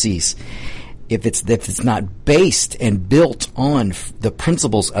policies, if it's not based and built on the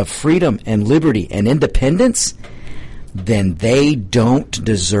principles of freedom and liberty and independence, then they don't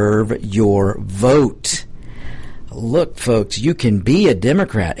deserve your vote. Look, folks, you can be a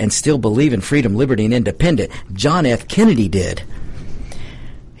Democrat and still believe in freedom, liberty, and independence. John F. Kennedy did.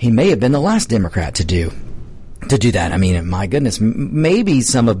 He may have been the last Democrat to do that. I mean, my goodness, maybe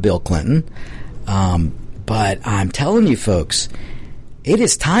some of Bill Clinton. But I'm telling you, folks, it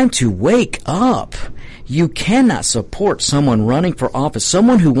is time to wake up. You cannot support someone running for office,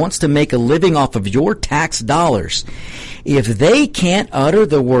 someone who wants to make a living off of your tax dollars, if they can't utter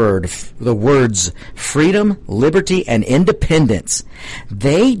the words freedom, liberty, and independence.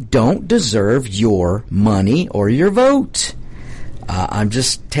 They don't deserve your money or your vote. I'm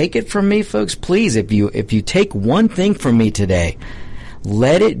just take it from me, folks. Please, if you take one thing from me today,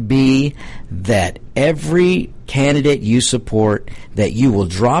 let it be that every candidate you support, that you will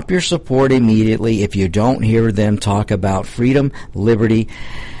drop your support immediately if you don't hear them talk about freedom, liberty,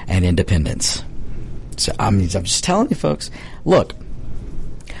 and independence. So I'm just telling you, folks. Look,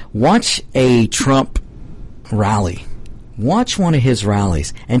 watch a Trump rally. Watch one of his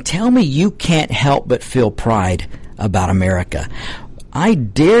rallies and tell me you can't help but feel pride about America. I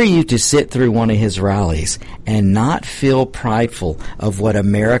dare you to sit through one of his rallies and not feel prideful of what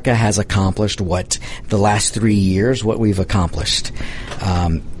America has accomplished, what the last 3 years, what we've accomplished.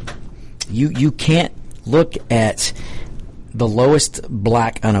 You can't look at the lowest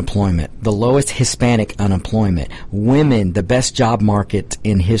black unemployment, the lowest Hispanic unemployment, women, the best job market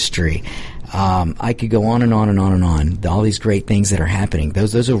in history. I could go on and on and on and on. All these great things that are happening.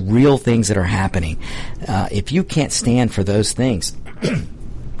 Those are real things that are happening. If you can't stand for those things,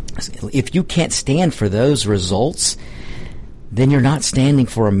 if you can't stand for those results, then you're not standing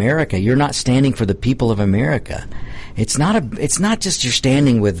for America. You're not standing for the people of America. It's not just you're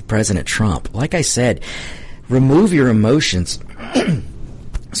standing with President Trump. Like I said, remove your emotions.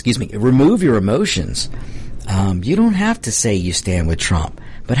 Excuse me. Remove your emotions. You don't have to say you stand with Trump.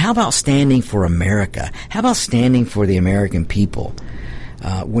 But how about standing for America? How about standing for the American people?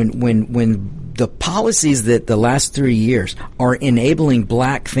 When the policies that the last 3 years are enabling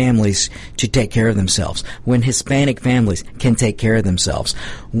black families to take care of themselves, when Hispanic families can take care of themselves,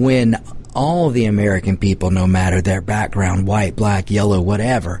 when all of the American people, no matter their background, white, black, yellow,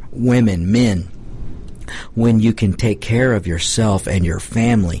 whatever, women, men, when you can take care of yourself and your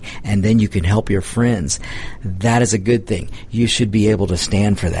family, and then you can help your friends, that is a good thing. You should be able to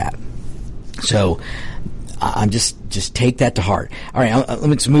stand for that. So I'm just take that to heart. All right,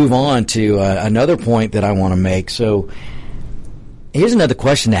 let's move on to another point that I want to make. So here's another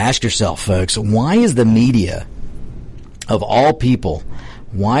question to ask yourself, folks. Why is the media, of all people,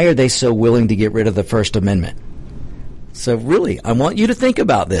 why are they so willing to get rid of the First Amendment? So really, I want you to think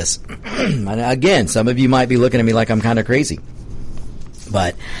about this. Again, some of you might be looking at me like I'm kind of crazy.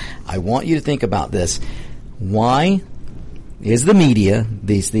 But I want you to think about this. Why is the media,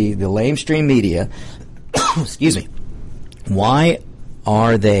 the lamestream media, excuse me, why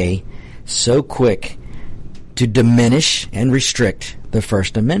are they so quick to diminish and restrict the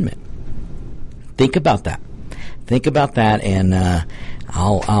First Amendment? Think about that. Think about that, and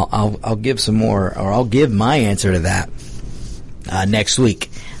I'll give some more, or I'll give my answer to that next week.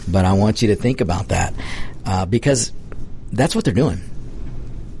 But I want you to think about that because that's what they're doing.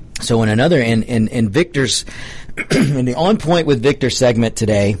 So in Victor's in the On Point with Victor segment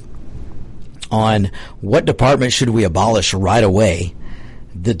today on what department should we abolish right away,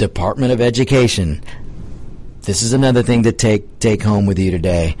 the Department of Education. This is another thing to take home with you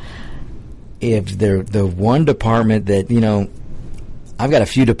today. If the one department that, I've got a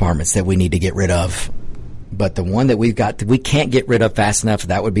few departments that we need to get rid of, but the one that we can't get rid of fast enough,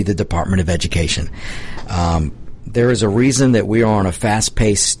 that would be the Department of Education. There is a reason that we are on a fast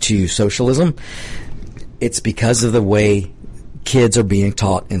pace to socialism. It's because of the way kids are being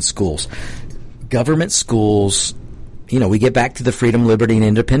taught in schools. Government schools, we get back to the freedom, liberty, and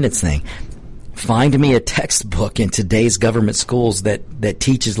independence thing. Find me a textbook in today's government schools that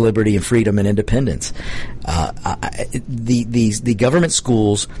teaches liberty and freedom and independence. The government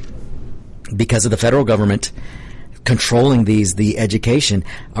schools, because of the federal government controlling the education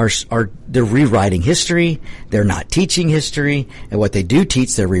are they're rewriting history. They're not teaching history, and what they do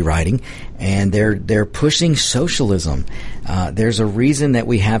teach, they're rewriting, and they're pushing socialism. There's a reason that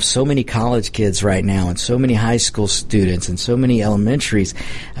we have so many college kids right now, and so many high school students, and so many elementaries.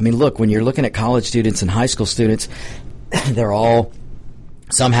 I mean, look, when you're looking at college students and high school students, they're all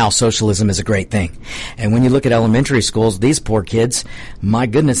somehow socialism is a great thing. And when you look at elementary schools, these poor kids, my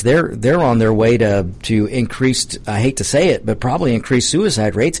goodness, they're on their way to increased, I hate to say it, but probably increased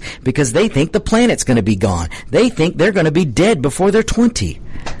suicide rates because they think the planet's going to be gone. They think they're going to be dead before they're 20.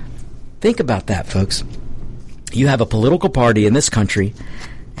 Think about that, folks. You have a political party in this country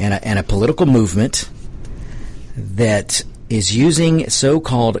and a political movement that is using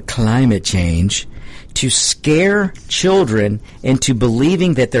so-called climate change to scare children into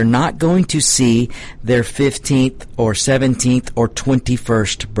believing that they're not going to see their 15th or 17th or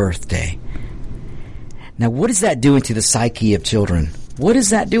 21st birthday. Now, what is that doing to the psyche of children? What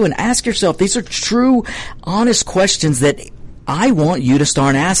is that doing? Ask yourself. These are true, honest questions that I want you to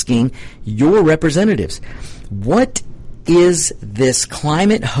start asking your representatives. What is this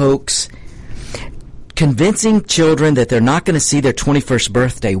climate hoax convincing children that they're not going to see their 21st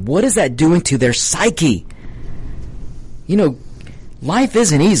birthday? What is that doing to their psyche? You know, life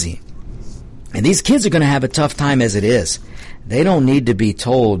isn't easy. And these kids are going to have a tough time as it is. They don't need to be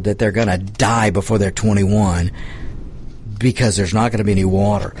told that they're going to die before they're 21 because there's not going to be any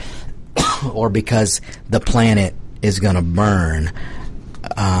water or because the planet is going to burn.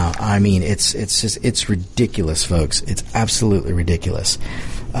 I mean, it's ridiculous, folks. It's absolutely ridiculous.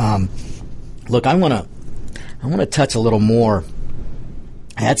 Look, I want to touch a little more.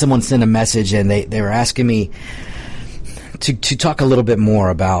 I had someone send a message, and they were asking me to talk a little bit more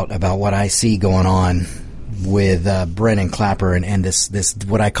about what I see going on with Brennan Clapper and this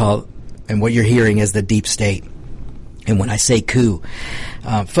what I call, and what you're hearing is the deep state. And when I say coup,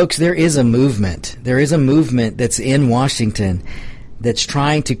 folks, there is a movement. There is a movement that's in Washington that's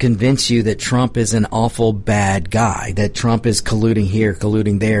trying to convince you that Trump is an awful bad guy, that Trump is colluding here,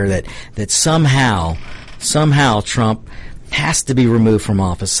 colluding there, that somehow Trump has to be removed from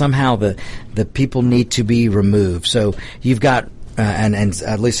office. Somehow the people need to be removed. So you've got, and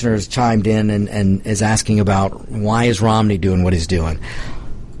listeners chimed in and is asking about why is Romney doing what he's doing.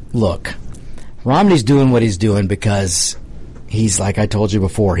 Look, Romney's doing what he's doing because he's, like I told you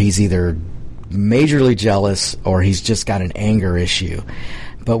before, he's either majorly jealous or he's just got an anger issue.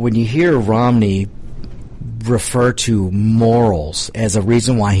 But when you hear Romney refer to morals as a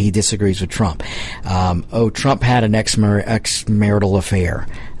reason why he disagrees with Trump, Trump had an extramarital affair.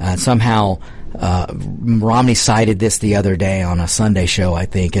 Somehow Romney cited this the other day on a Sunday show, I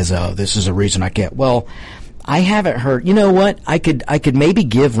think, as this is a reason I can't. Well, I haven't heard. You know what? I could maybe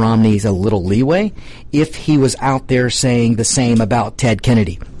give Romney a little leeway if he was out there saying the same about Ted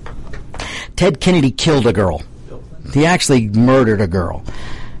Kennedy. Ted Kennedy killed a girl. He actually murdered a girl.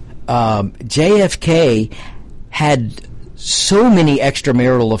 JFK had so many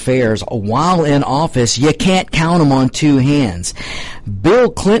extramarital affairs while in office, you can't count them on two hands. Bill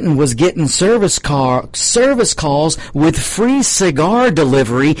Clinton was getting service calls with free cigar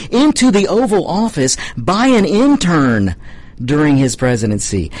delivery into the Oval Office by an intern during his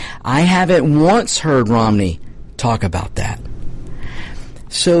presidency. I haven't once heard Romney talk about that.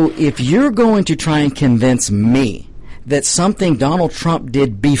 So if you're going to try and convince me that something Donald Trump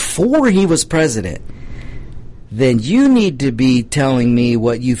did before he was president, then you need to be telling me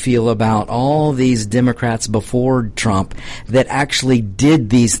what you feel about all these Democrats before Trump that actually did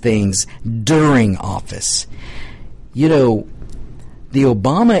these things during office. You know, the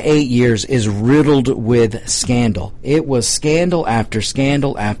Obama 8 years is riddled with scandal. It was scandal after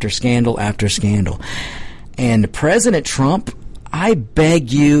scandal after scandal after scandal. And President Trump, I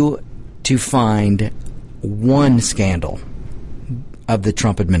beg you to find one scandal of the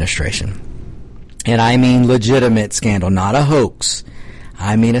Trump administration. And I mean legitimate scandal, not a hoax.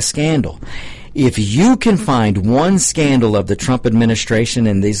 I mean a scandal. If you can find one scandal of the Trump administration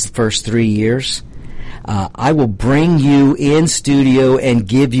in these first 3 years, I will bring you in studio and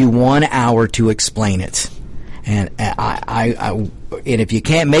give you 1 hour to explain it. And and if you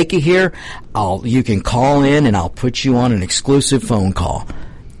can't make it here, you can call in and I'll put you on an exclusive phone call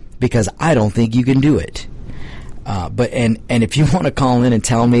because I don't think you can do it. But if you want to call in and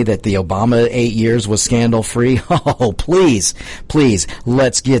tell me that the Obama 8 years was scandal free, oh, please,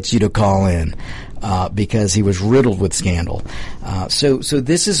 let's get you to call in. Because he was riddled with scandal. So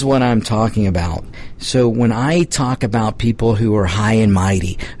this is what I'm talking about. So when I talk about people who are high and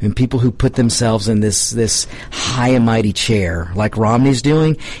mighty, and people who put themselves in this high and mighty chair, like Romney's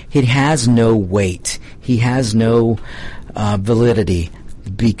doing, it has no weight. He has no validity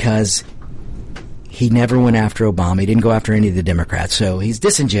because he never went after Obama. He didn't go after any of the Democrats. So he's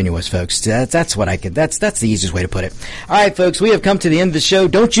disingenuous, folks. That's the easiest way to put it. All right, folks, we have come to the end of the show.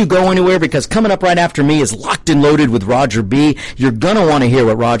 Don't you go anywhere, because coming up right after me is Locked and Loaded with Roger B. You're going to want to hear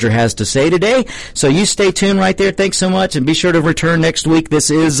what Roger has to say today. So you stay tuned right there. Thanks so much. And be sure to return next week. This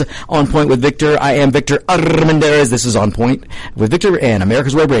is On Point with Victor. I am Victor Armendariz. This is On Point with Victor and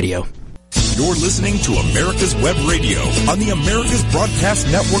America's Web Radio. You're listening to America's Web Radio on the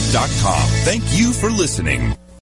AmericasBroadcastNetwork.com. Thank you for listening.